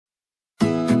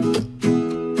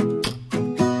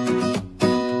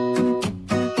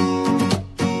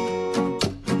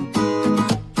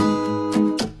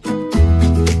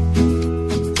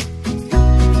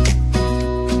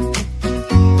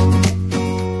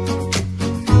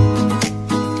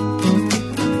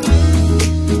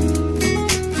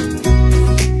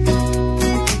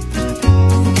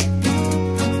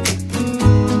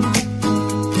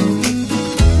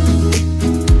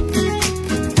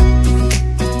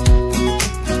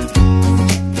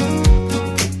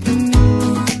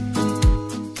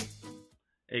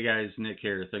guys, Nick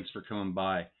here. Thanks for coming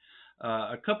by.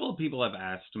 A couple of people have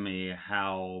asked me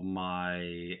how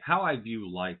I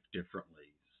view life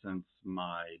differently since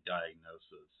my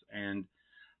diagnosis, and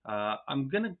I'm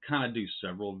gonna kind of do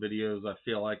several videos. I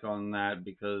feel like on that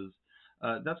because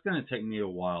that's gonna take me a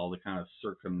while to kind of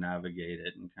circumnavigate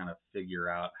it and kind of figure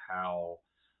out how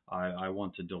I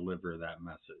want to deliver that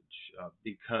message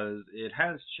because it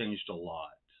has changed a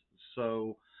lot.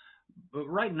 So but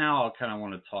right now, I kind of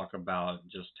want to talk about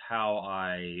just how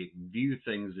I view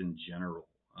things in general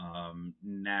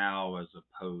now as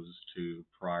opposed to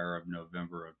prior of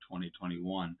November of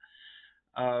 2021.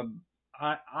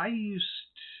 I used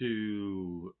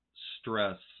to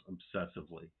stress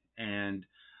obsessively, and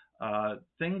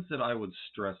things that I would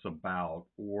stress about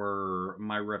were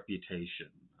my reputation,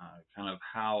 kind of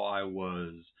how I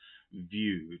was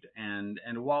viewed, and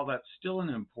while that's still an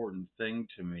important thing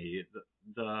to me,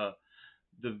 the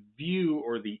the view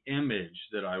or the image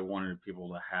that I wanted people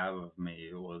to have of me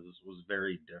was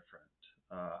very different.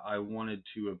 I wanted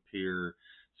to appear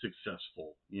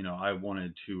successful. I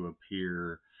wanted to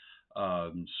appear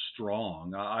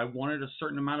strong. I wanted a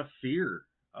certain amount of fear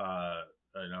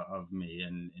of me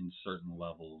in certain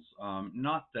levels.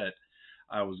 Not that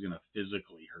I was going to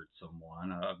physically hurt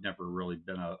someone. I've never really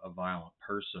been a violent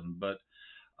person, but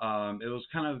it was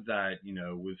kind of that,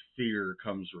 with fear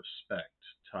comes respect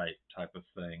type of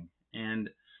thing. And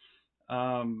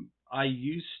I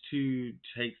used to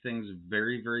take things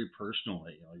very, very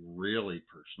personally, like really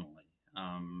personally.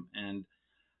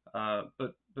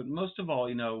 But most of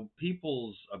all,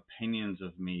 people's opinions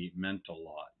of me meant a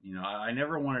lot. I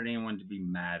never wanted anyone to be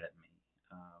mad at me.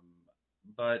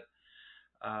 But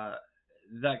uh,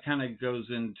 that kind of goes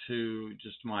into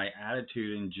just my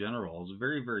attitude in general. It's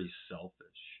very, very selfish.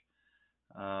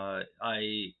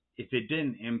 I If it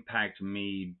didn't impact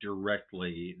me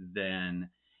directly, then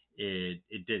it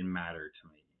didn't matter to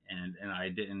me, and I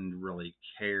didn't really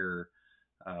care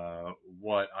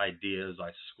what ideas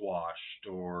I squashed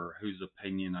or whose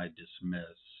opinion I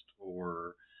dismissed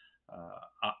or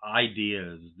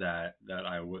ideas that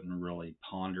I wouldn't really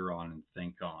ponder on and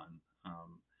think on.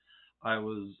 I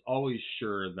was always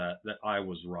sure that I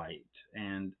was right,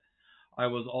 and I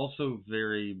was also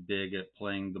very big at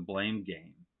playing the blame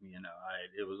game.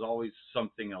 It was always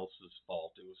something else's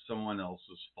fault. It was someone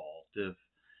else's fault. If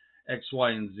X, Y,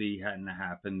 and Z hadn't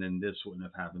happened, then this wouldn't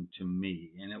have happened to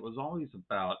me. And it was always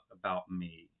about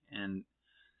me. And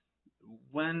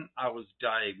when I was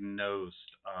diagnosed,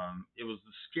 it was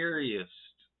the scariest,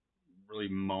 really,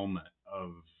 moment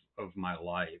of my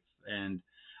life. And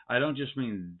I don't just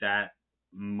mean that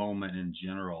moment in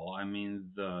general. I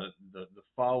mean the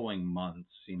following months.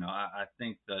 I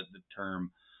think that the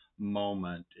term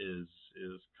moment is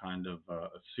kind of a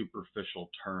superficial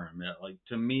term. Like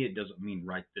to me, it doesn't mean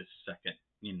right this second.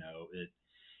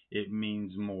 It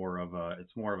means it's more of a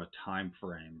time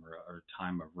frame or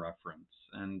time of reference.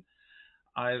 And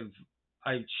I've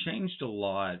I've changed a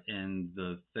lot in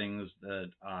the things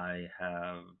that I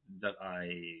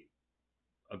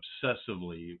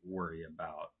obsessively worry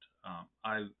about.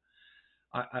 I'm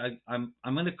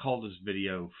going to call this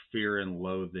video "Fear and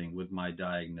Loathing" with my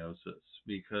diagnosis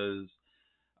because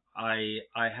I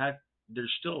had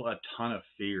there's still a ton of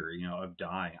fear, of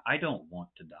dying. I don't want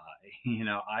to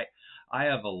die. I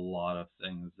have a lot of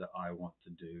things that I want to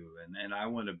do, and I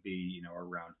want to be,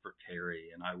 around for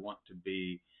Carrie, and I want to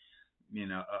be,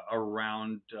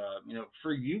 around,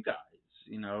 for you guys,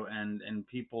 and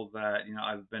people that,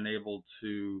 I've been able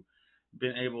to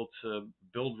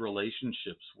build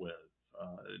relationships with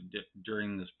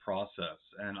during this process,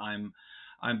 and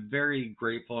I'm very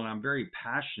grateful and I'm very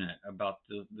passionate about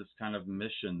this kind of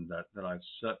mission that I've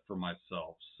set for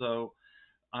myself. So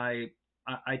I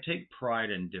take pride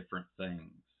in different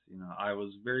things. I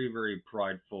was very, very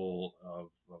prideful of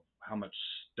how much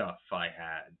stuff I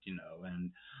had,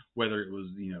 and whether it was,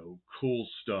 cool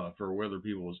stuff or whether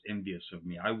people was envious of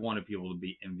me. I wanted people to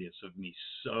be envious of me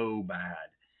so bad.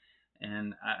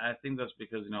 And I think that's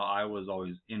because, I was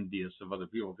always envious of other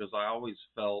people because I always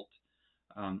felt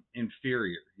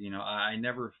inferior. I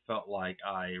never felt like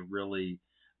I really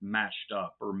matched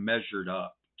up or measured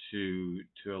up to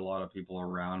a lot of people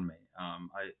around me.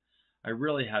 I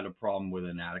really had a problem with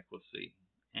inadequacy,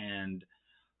 and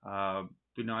uh,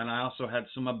 and I also had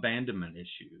some abandonment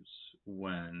issues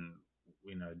when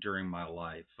during my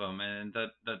life, and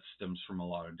that stems from a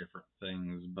lot of different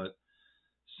things. But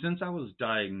since I was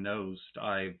diagnosed,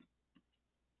 I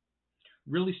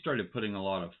really started putting a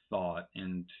lot of thought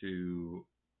into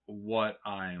what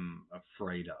I'm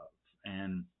afraid of,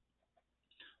 and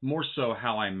more so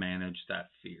how I manage that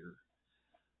fear.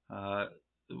 Uh,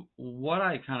 what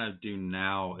I kind of do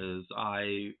now is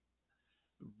I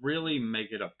really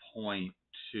make it a point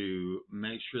to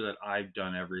make sure that I've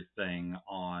done everything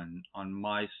on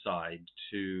my side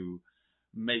to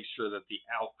make sure that the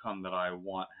outcome that I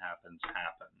want happens.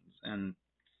 And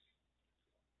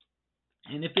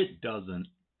if it doesn't,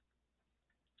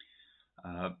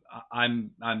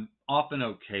 I'm often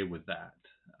okay with that.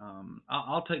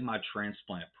 I'll take my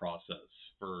transplant process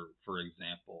for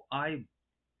example. I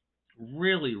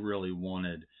really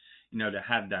wanted, to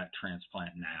have that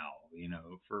transplant now,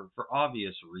 for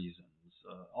obvious reasons.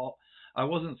 I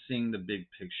wasn't seeing the big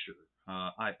picture.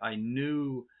 I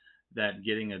knew that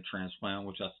getting a transplant,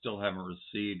 which I still haven't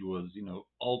received, was,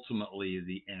 ultimately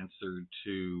the answer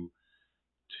to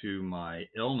my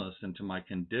illness and to my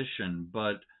condition.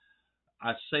 But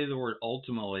I say the word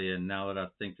ultimately, and now that I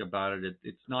think about it,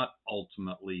 it's not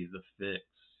ultimately the fix.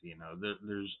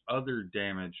 There's other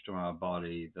damage to my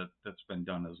body that's been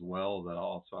done as well that I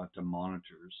also have to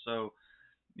monitor. So,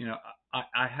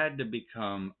 I had to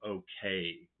become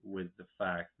okay with the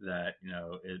fact that,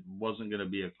 it wasn't going to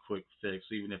be a quick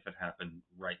fix, even if it happened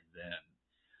right then.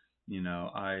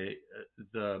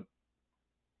 The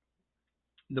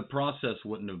the process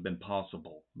wouldn't have been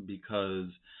possible because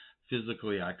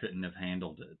physically I couldn't have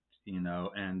handled it, and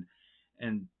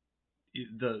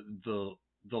the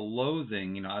the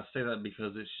loathing, I say that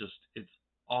because it's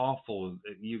awful.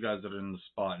 You guys that are in the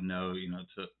spot know,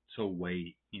 to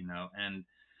wait, and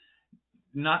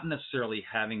not necessarily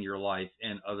having your life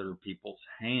in other people's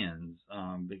hands,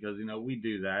 because we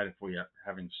do that if we are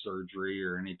having surgery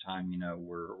or anytime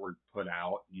we're put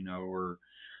out, or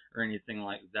anything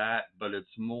like that. But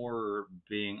it's more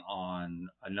being on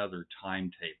another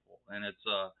timetable, and it's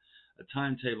a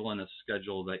timetable and a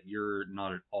schedule that you're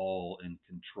not at all in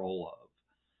control of.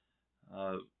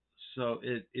 So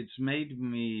it's made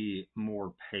me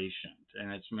more patient,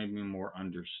 and it's made me more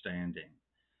understanding.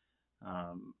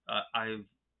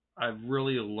 I've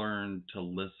really learned to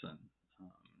listen.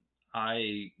 Um,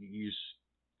 I used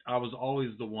I was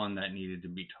always the one that needed to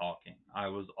be talking. I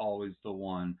was always the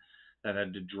one that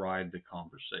had to drive the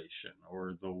conversation,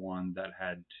 or the one that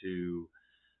had to,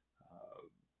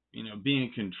 be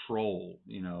in control,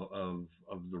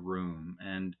 of the room.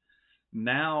 And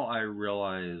now I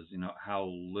realize, how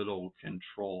little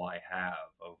control I have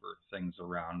over things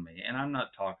around me. And I'm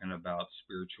not talking about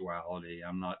spirituality.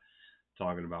 I'm not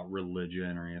talking about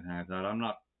religion or anything like that. I'm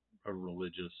not a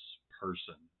religious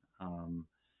person.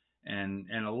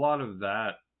 And a lot of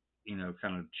that,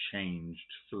 kind of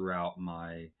changed throughout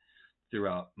my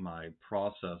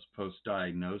process post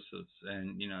diagnosis.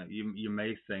 And you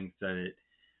may think that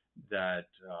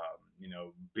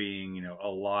being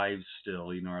alive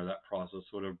still, or that process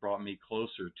would have brought me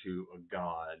closer to a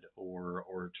God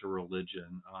or to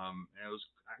religion. And it was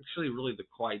actually really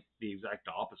quite the exact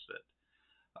opposite.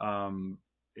 Um,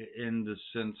 in the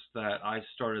sense that I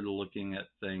started looking at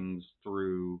things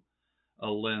through a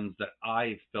lens that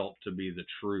I felt to be the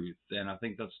truth. And I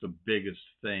think that's the biggest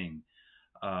thing,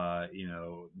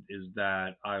 is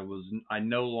that I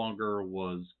no longer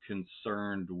was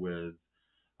concerned with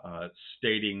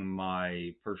stating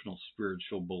my personal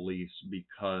spiritual beliefs,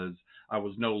 because I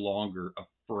was no longer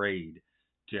afraid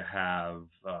to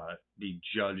be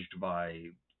judged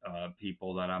by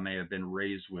people that I may have been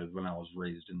raised with when I was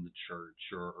raised in the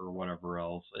church, or whatever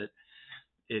else.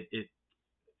 It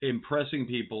impressing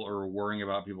people or worrying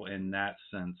about people in that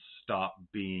sense stopped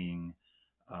being,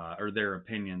 or their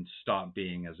opinions stopped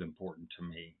being as important to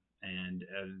me. And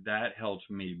that helped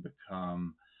me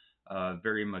become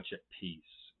very much at peace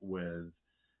with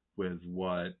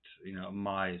what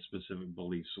my specific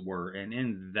beliefs were. And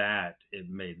in that, it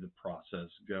made the process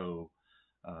go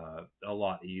a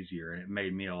lot easier, and it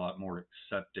made me a lot more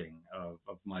accepting of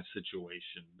my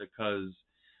situation, because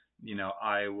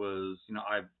I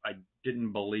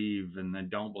didn't believe, and I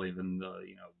don't believe in the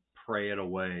pray it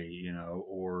away,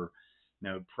 or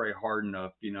pray hard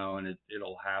enough, and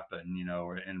it'll happen,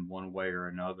 in one way or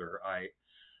another.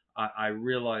 I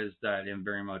realize that in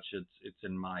very much it's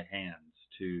in my hands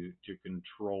to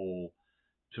control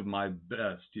to my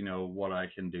best, what I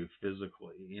can do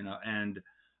physically, and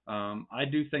I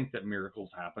do think that miracles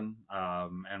happen.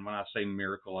 And when I say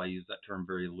miracle, I use that term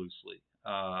very loosely.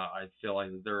 I feel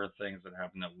like there are things that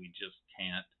happen that we just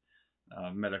can't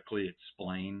medically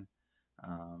explain.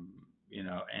 Um,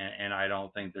 and I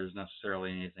don't think there's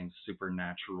necessarily anything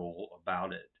supernatural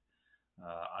about it.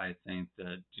 I think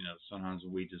that sometimes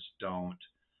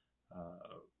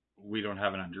uh, we don't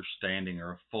have an understanding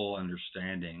or a full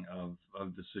understanding of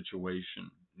the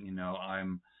situation.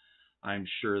 I'm I'm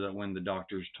sure that when the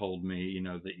doctors told me,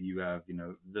 that you have,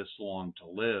 this long to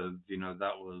live,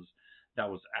 that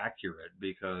was accurate,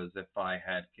 because if I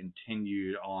had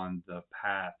continued on the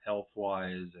path health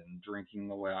wise and drinking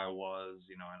the way I was,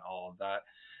 and all of that,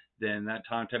 then that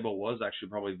timetable was actually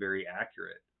probably very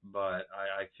accurate. But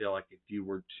I feel like if you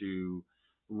were to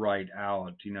write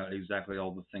out, exactly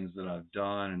all the things that I've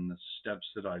done and the steps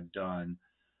that I've done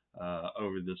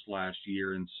over this last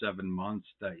year and 7 months,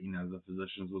 that the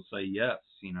physicians will say yes,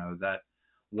 that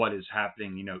what is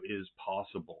happening, is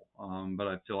possible. But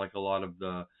I feel like a lot of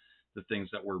the things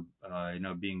that were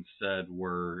being said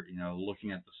were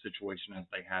looking at the situation as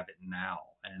they have it now,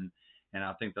 and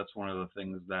I think that's one of the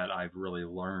things that I've really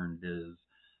learned is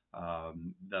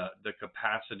the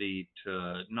capacity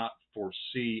to not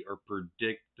foresee or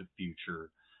predict the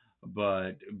future,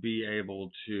 but be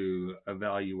able to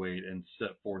evaluate and set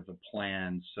forth a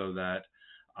plan so that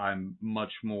I'm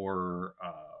much more,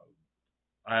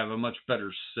 I have a much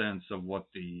better sense of what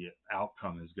the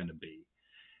outcome is going to be.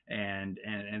 And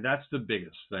that's the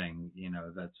biggest thing,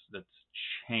 that's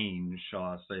changed, shall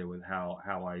I say, with how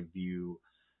I view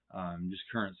just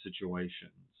current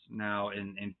situations. Now,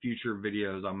 in future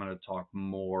videos, I'm going to talk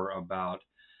more about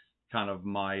kind of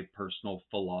my personal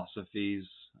philosophies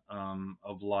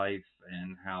of life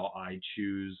and how I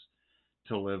choose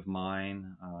to live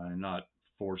mine, not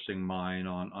forcing mine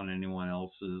on anyone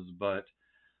else's. But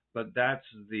that's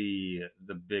the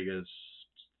biggest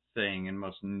thing and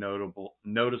most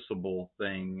noticeable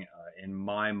thing in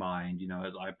my mind.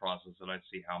 As I process it, I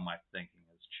see how my thinking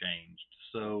has changed.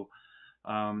 So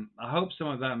I hope some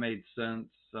of that made sense.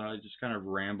 Just kind of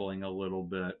rambling a little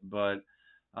bit, but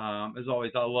as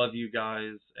always, I love you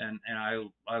guys, and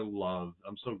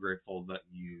I'm so grateful that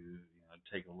you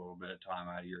take a little bit of time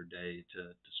out of your day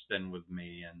to spend with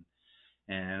me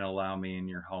and allow me in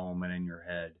your home and in your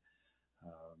head.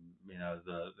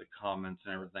 The comments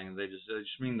and everything, they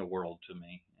just mean the world to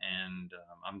me, and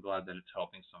I'm glad that it's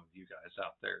helping some of you guys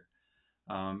out there.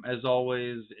 As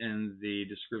always, in the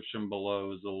description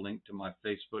below is a link to my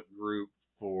Facebook group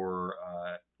for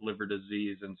liver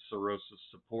disease and cirrhosis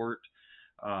support.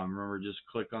 Remember, just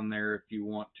click on there if you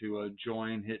want to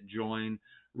join, hit join,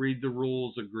 read the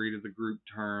rules, agree to the group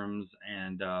terms,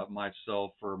 and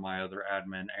myself or my other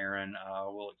admin, Aaron,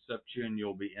 will accept you and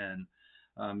you'll be in.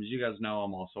 As you guys know,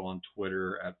 I'm also on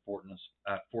Twitter at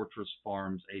Fortress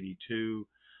Farms 82.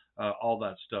 All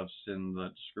that stuff's in the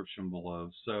description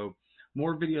below. So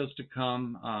more videos to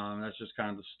come. That's just kind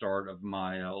of the start of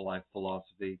my life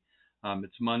philosophy.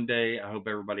 It's Monday. I hope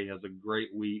everybody has a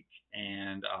great week,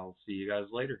 and I'll see you guys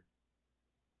later.